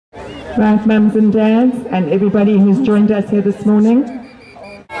Right, mums and dads, and everybody who's joined us here this morning.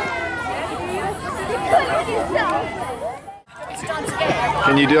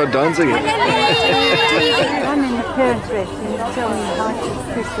 Can you do a dance again? I'm in the parents' restroom. You tell me how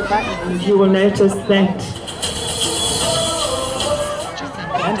to push the button. You will notice that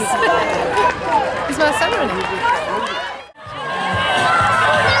Is my son running?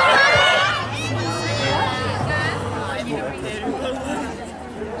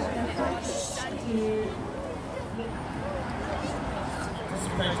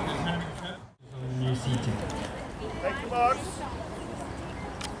 Take the box.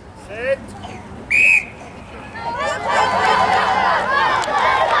 Sit.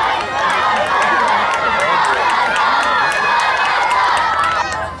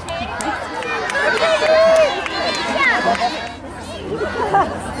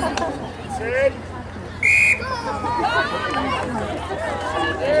 Sit.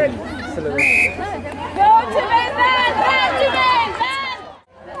 Go to me, man! Back to me!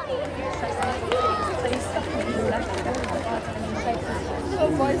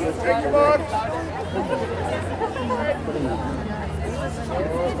 Take the box.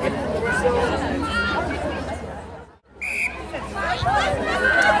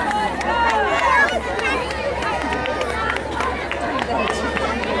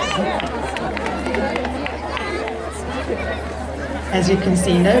 As you can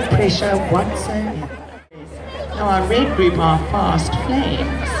see, no pressure whatsoever. Now our red group are fast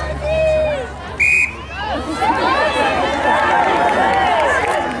flames.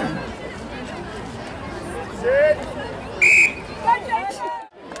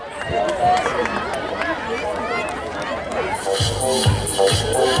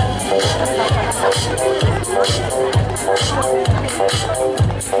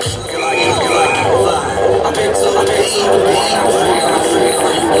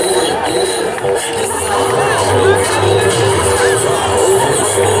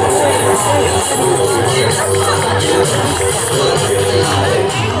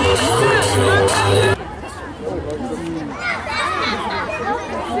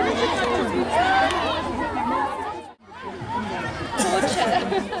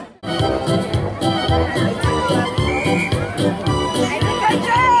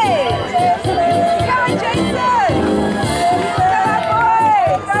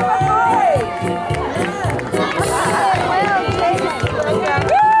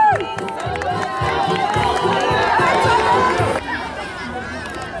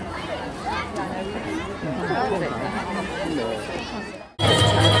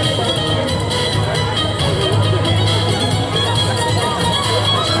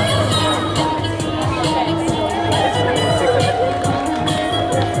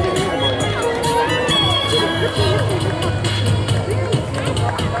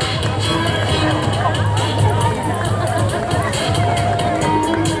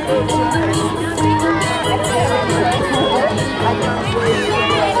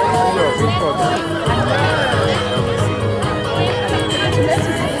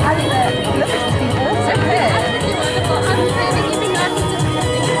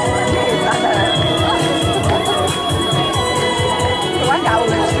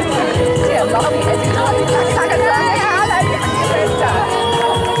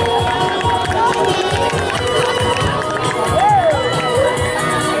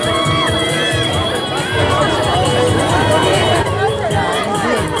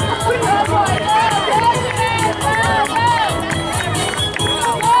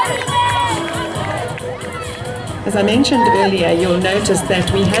 as I mentioned earlier, you'll notice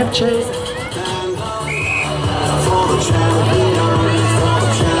that we have chosen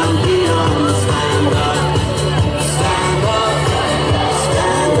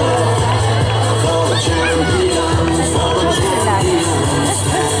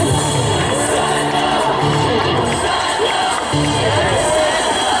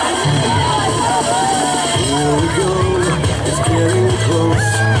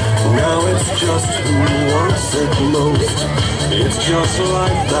It's just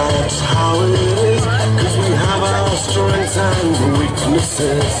like that's how it is, 'cause we have our strengths and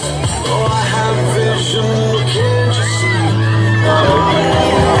weaknesses. Oh, I have vision, can't you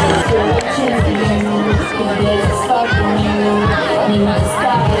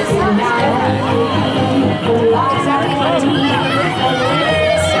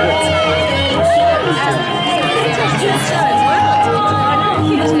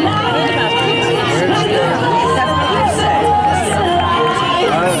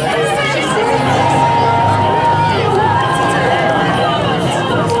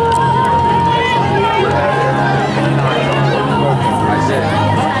That's it.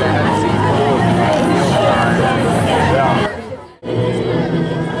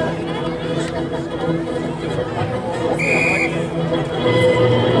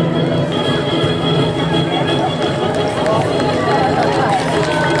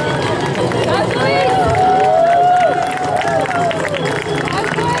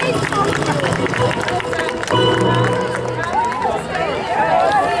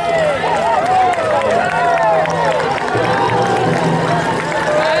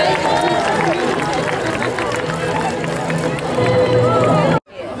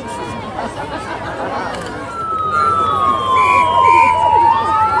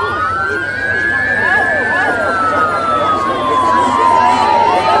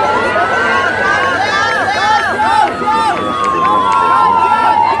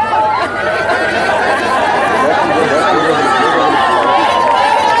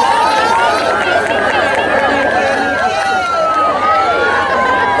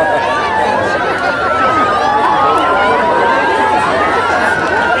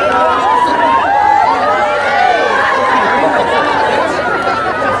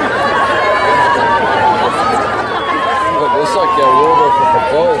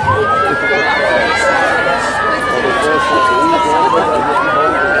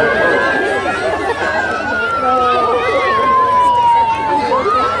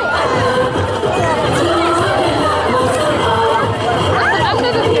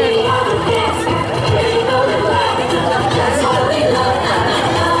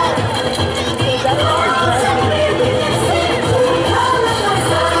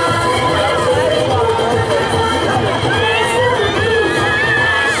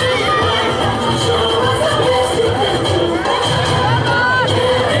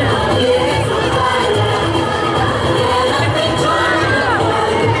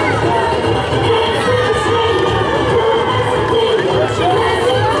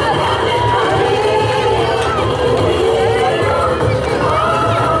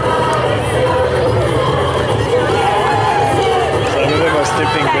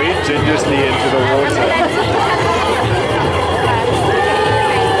 Dangerously into the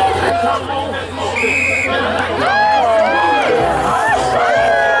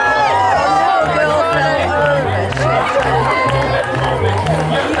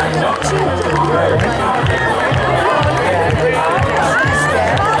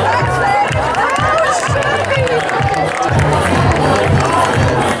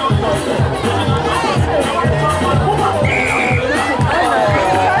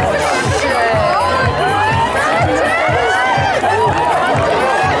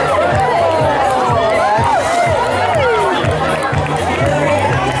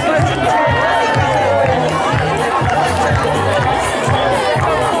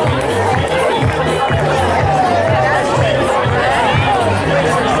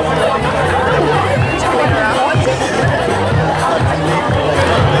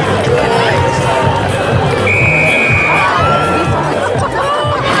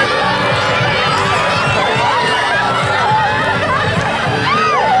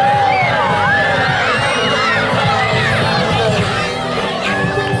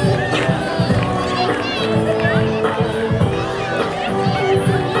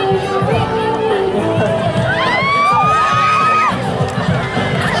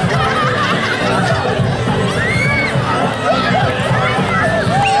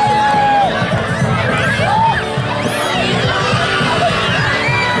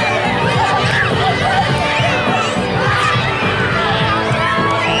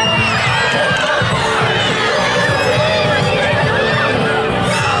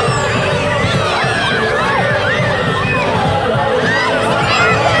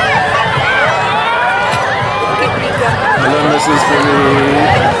This is for me.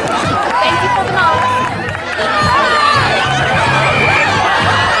 Thank you for the note.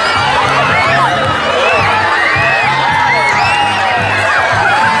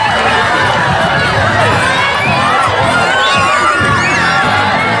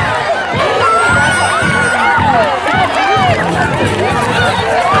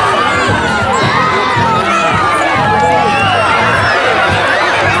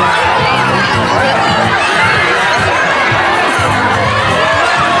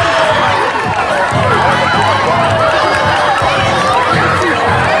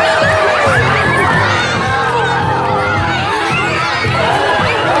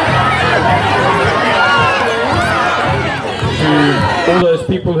 All those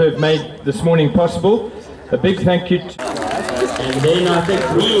people who have made this morning possible, a big thank you to... And then I think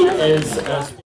we as